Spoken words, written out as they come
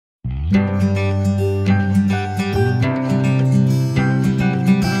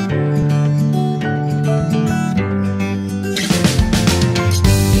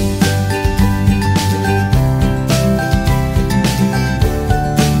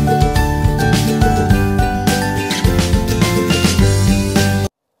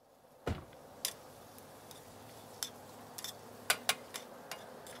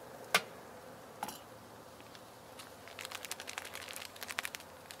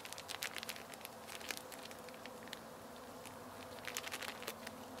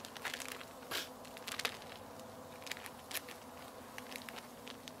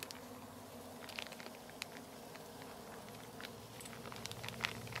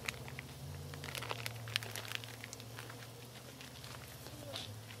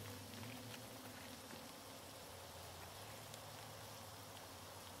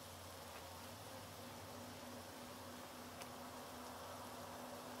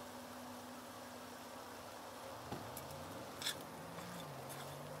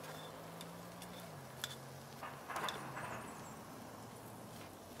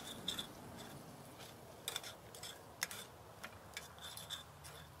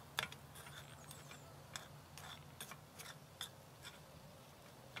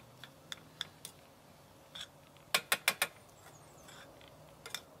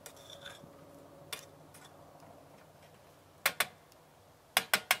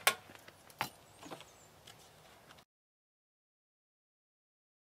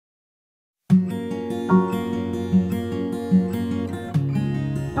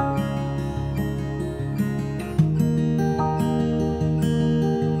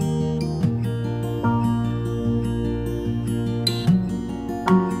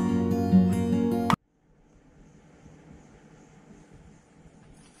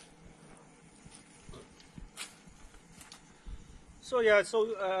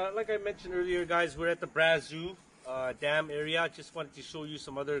So like I mentioned earlier, guys, we're at the Brazeau Dam area. Just wanted to show you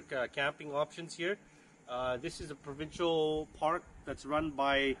some other camping options here. This is a provincial park that's run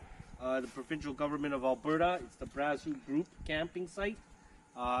by the provincial government of Alberta. It's the Brazeau Group camping site.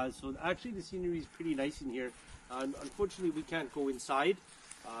 So actually the scenery is pretty nice in here. Unfortunately, we can't go inside.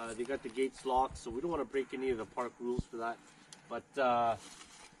 They got the gates locked, so we don't want to break any of the park rules for that. But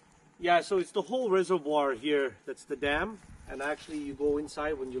yeah, so it's the whole reservoir here. That's the dam. And actually you go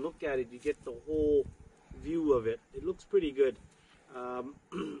inside, when you look at it, you get the whole view of it. It looks pretty good.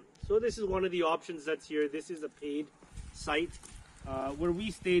 So this is one of the options that's here. This is a paid site. Where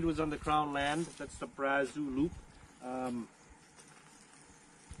we stayed was on the Crown land. That's the Brazeau Loop.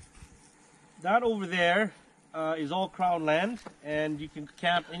 That over there is all Crown land, and you can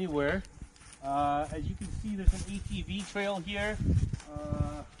camp anywhere. As you can see, there's an ATV trail here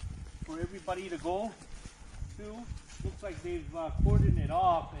for everybody to go to. Looks like they've cordoned it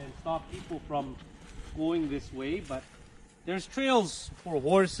off and stopped people from going this way, but there's trails for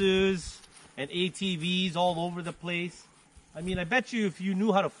horses and ATVs all over the place. I mean, I bet you if you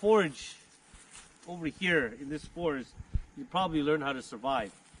knew how to forage over here in this forest, you'd probably learn how to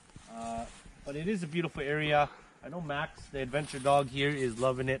survive. But it is a beautiful area. I know Max, the adventure dog here, is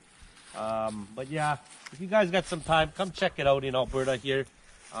loving it. But yeah, if you guys got some time, come check it out in Alberta here.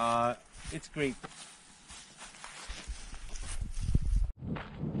 It's great.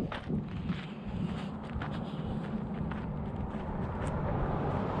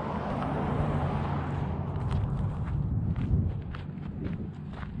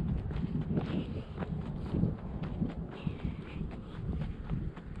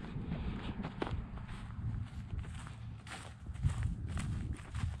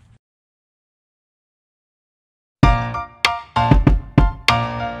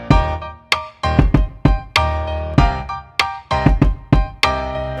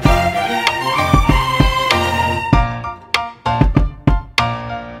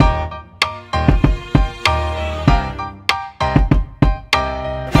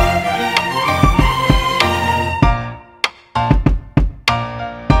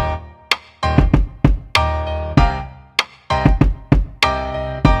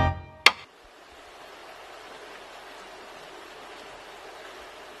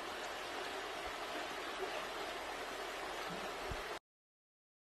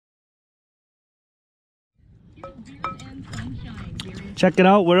 Check it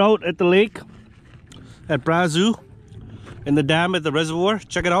out, we're out at the lake at Brazeau and the dam at the reservoir.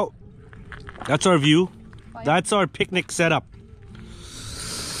 Check it out. That's our view. That's our picnic setup.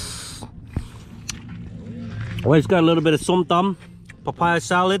 Well, it's got a little bit of somtam, papaya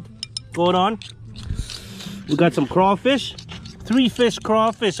salad going on. We got some crawfish, 3 fish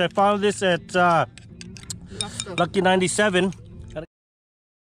crawfish. I found this at Lucky 97.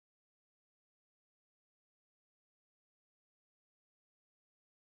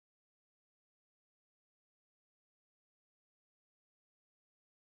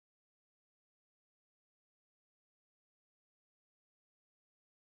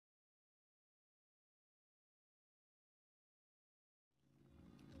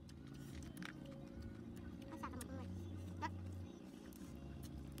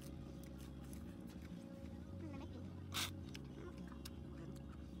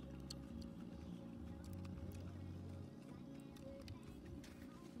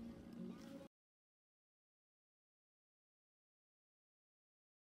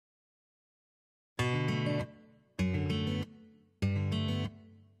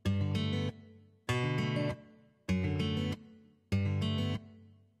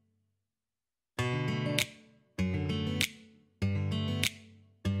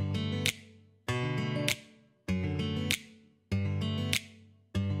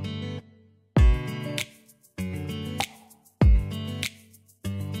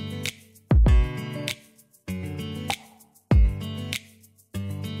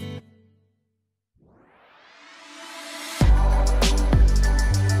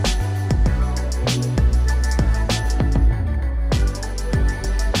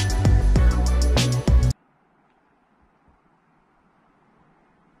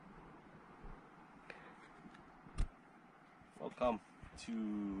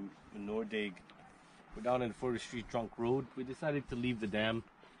 to Nordegg. We're down in Forestry Trunk Road. We decided to leave the dam.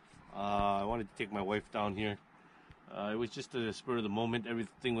 I wanted to take my wife down here. It was just a spur of the moment.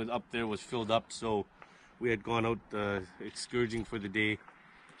 Everything was up there was filled up, so we had gone out excurging for the day.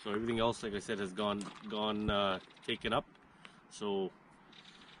 So everything else, like I said, has gone taken up. So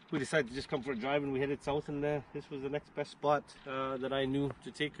we decided to just come for a drive, and we headed south, and this was the next best spot that I knew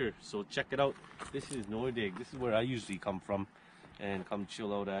to take her. So check it out. This is Nordegg. This is where I usually come from and come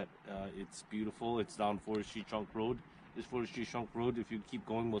chill out at. It's beautiful. It's down Forestry Trunk Road. This Forestry Trunk Road, if you keep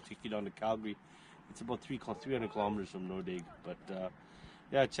going, will take you down to Calgary. It's about 300 kilometers from Nordegg. But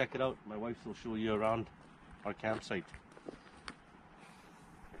yeah, check it out. My wife will show you around our campsite.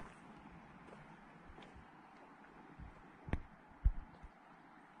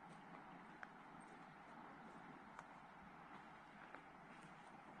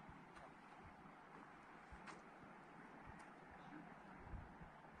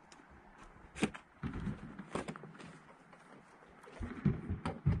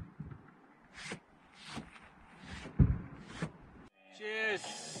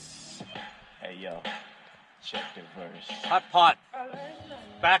 Cheers! Hey yo, check the verse. Hot pot.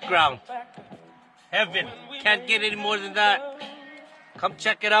 Background. Heaven. Can't get any more than that. Come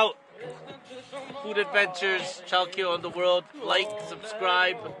check it out. Food Adventures, Childcare on the World. Like,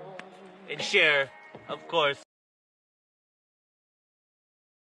 subscribe, and share, of course.